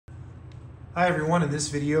Hi everyone, in this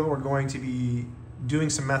video we're going to be doing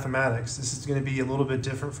some mathematics. This is going to be a little bit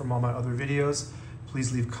different from all my other videos.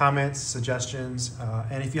 Please leave comments, suggestions,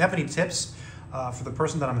 and if you have any tips for the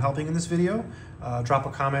person that I'm helping in this video, drop a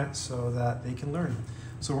comment so that they can learn.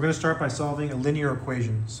 So we're going to start by solving a linear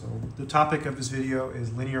equation. So the topic of this video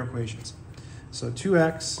is linear equations. So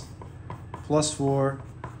 2x plus 4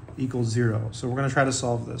 equals 0. So we're going to try to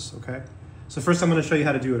solve this, okay? So first I'm going to show you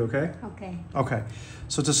how to do it, okay? Okay. Okay.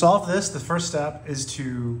 So to solve this, the first step is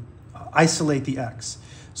to isolate the x.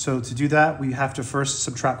 So to do that, we have to first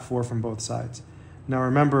subtract 4 from both sides. Now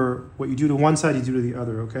remember, what you do to one side, you do to the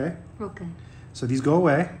other, okay? Okay. So these go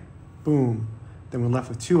away. Boom. Then we're left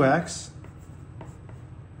with 2x.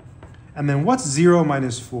 And then what's 0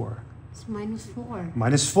 minus 4? It's minus 4.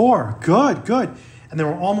 Minus 4. Good, good. And then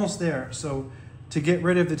we're almost there. So to get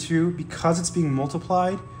rid of the 2, because it's being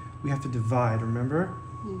multiplied, we have to divide, remember?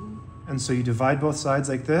 Mm-hmm. And so you divide both sides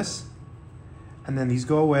like this, and then these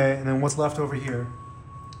go away, and then what's left over here?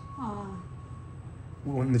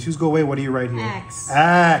 When the 2's go away, what do you write here? X.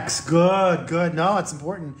 X, good, good. No, it's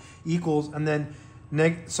important. Equals, and then,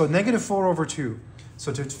 so negative 4 over 2.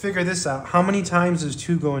 So to figure this out, how many times does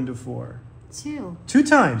 2 go into 4? 2. 2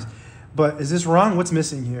 times. But is this wrong? What's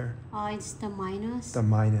missing here? It's the minus. The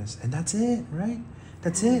minus. And that's it, right?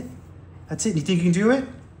 That's it. That's it. You think you can do it?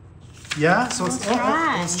 Yeah? So let's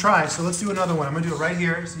try. So let's do another one. I'm going to do it right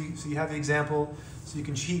here so you have the example. So you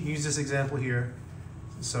can cheat and use this example here.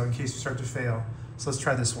 So in case you start to fail. So let's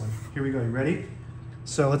try this one. Here we go. You ready?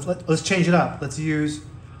 So let's change it up. Let's do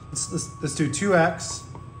 2x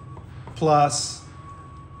plus,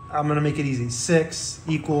 I'm going to make it easy, 6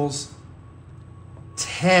 equals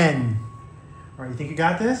 10. All right, you think you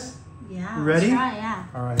got this? Yeah. You ready? Let's try, yeah.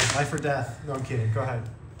 All right, life or death. No, I'm kidding. Go ahead.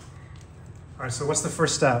 All right, so what's the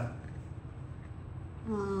first step?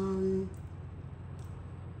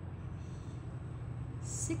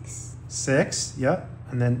 6. 6, yep.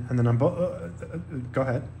 And then on both, go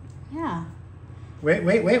ahead. Yeah. Wait.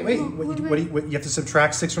 What, you have to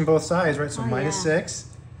subtract 6 from both sides, right? So minus 6,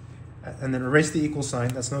 and then erase the equal sign.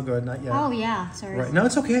 That's no good, not yet. Oh, yeah, sorry. Right, no,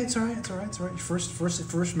 it's okay, it's all right, it's all right, it's all right.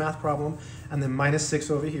 First math problem, and then minus 6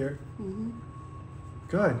 over here. Mm-hmm.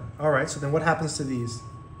 Good, all right, so then what happens to these?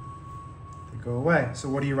 They go away. So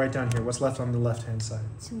what do you write down here? What's left on the left-hand side?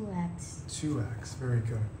 2x. 2x, very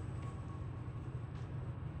good.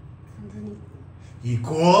 And then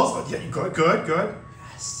Equals, yeah, good.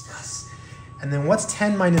 Yes. And then what's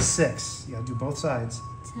 10 minus 6? You gotta do both sides.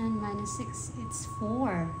 10 minus 6, it's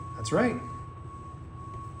 4. That's right.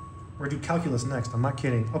 We're gonna do calculus next, I'm not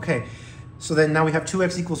kidding. Okay, so then now we have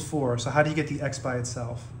 2x equals 4. So how do you get the x by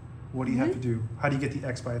itself? What do you have to do? How do you get the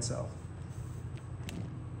x by itself? It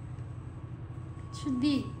should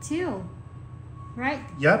be 2, right?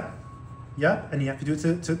 Yep, and you have to do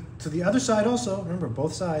it to the other side also. Remember,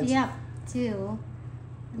 both sides. Yep, 2.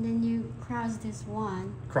 And then you cross this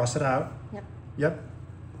 1. Cross it out. Yep.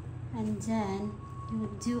 And then you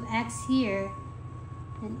would do x here,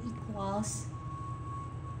 and equals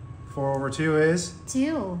 4 over 2 is?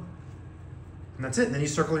 2. And that's it. And then you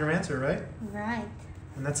circle your answer, right? Right.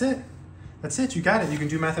 And that's it. That's it. You got it. You can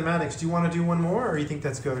do mathematics. Do you want to do one more, or you think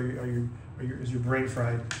that's good? Is your brain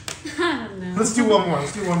fried? I don't know. Let's do one more.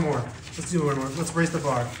 Let's do one more. Let's raise the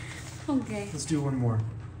bar. Okay. Let's do one more.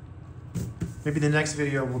 Maybe the next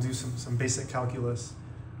video we'll do some basic calculus,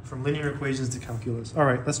 from linear equations to calculus. All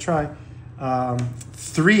right, let's try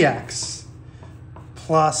 3x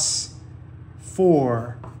plus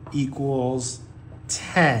 4 equals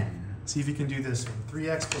 10. See if you can do this one.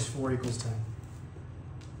 3x plus 4 equals 10.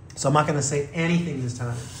 So I'm not going to say anything this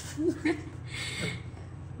time.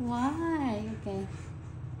 Why? Okay.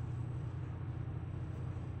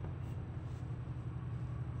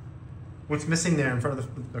 What's missing there in front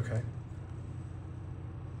of the... Okay.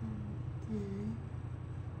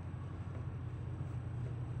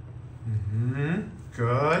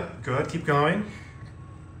 Good. Keep going.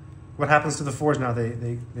 What happens to the 4s now?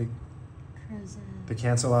 They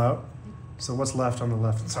cancel out. So what's left on the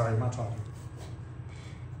left? Sorry, I'm not talking.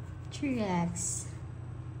 3x.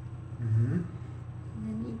 And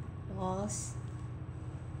then equals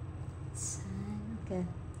 10. Okay.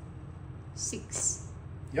 6.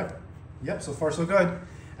 Yep. So far, so good.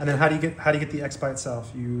 And then how do you get the x by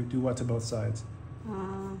itself? You do what to both sides?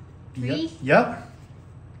 3. Yep.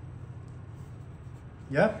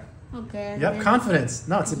 Okay. Yep. Confidence.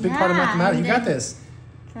 No, it's a big part of mathematics. You got this.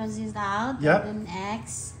 Cross this out. Yep. And then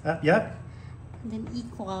x. Yep. And then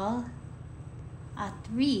equal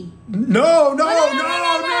 3. No.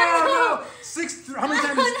 6. How many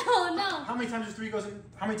times? No. How many times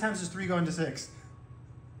does 3 go into 6?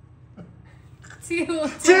 2. You're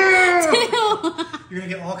gonna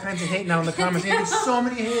get all kinds of hate now in the comments. You get so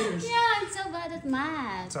many haters. Yeah, I'm so bad at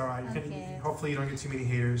math. It's all right. Okay. Hopefully you don't get too many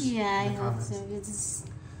haters. Yeah, in the I hope comments.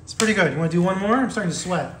 so. It's pretty good. You want to do one more? I'm starting to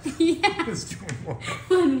sweat. Yeah. Let's do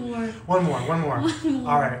one more. One more. One more.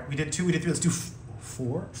 All right. We did 2. We did 3. Let's do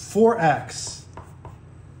 4. 4x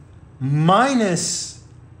minus.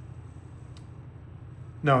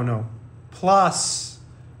 No. Plus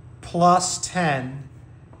 10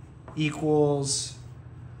 equals.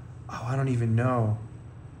 Oh, I don't even know.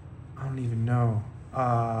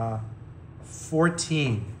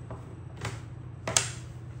 14.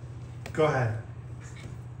 Go ahead.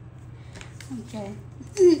 Okay.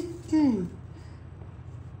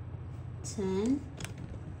 10.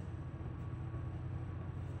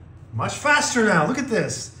 Much faster now. Look at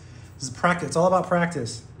this. This is practice. It's all about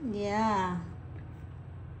practice. Yeah.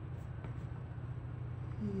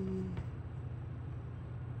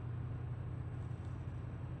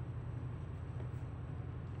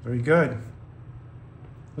 Very good.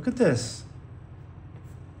 Look at this.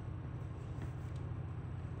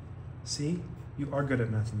 See? You are good at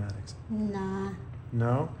mathematics. Nah.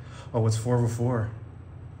 No? Oh, what's 4 over 4?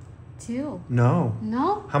 2. No.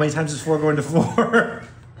 No? How many times is 4 going to 4?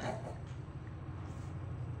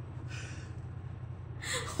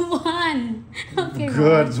 1. Okay.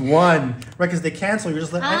 Good. It's 1. Right, because they cancel. You're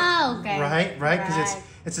just like, okay. Right? Because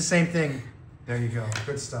it's the same thing. There you go.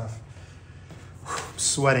 Good stuff. I'm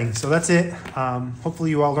sweating. So that's it. Hopefully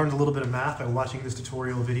you all learned a little bit of math by watching this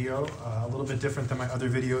tutorial video. A little bit different than my other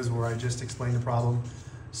videos where I just explain the problem.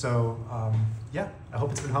 So yeah, I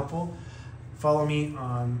hope it's been helpful. Follow me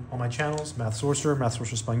on all my channels, Math Sorcerer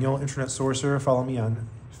Español, Internet Sorcerer. Follow me on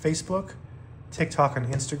Facebook, TikTok, and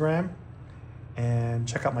Instagram. And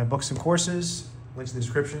check out my books and courses. Links in the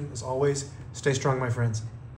description. As always, stay strong, my friends.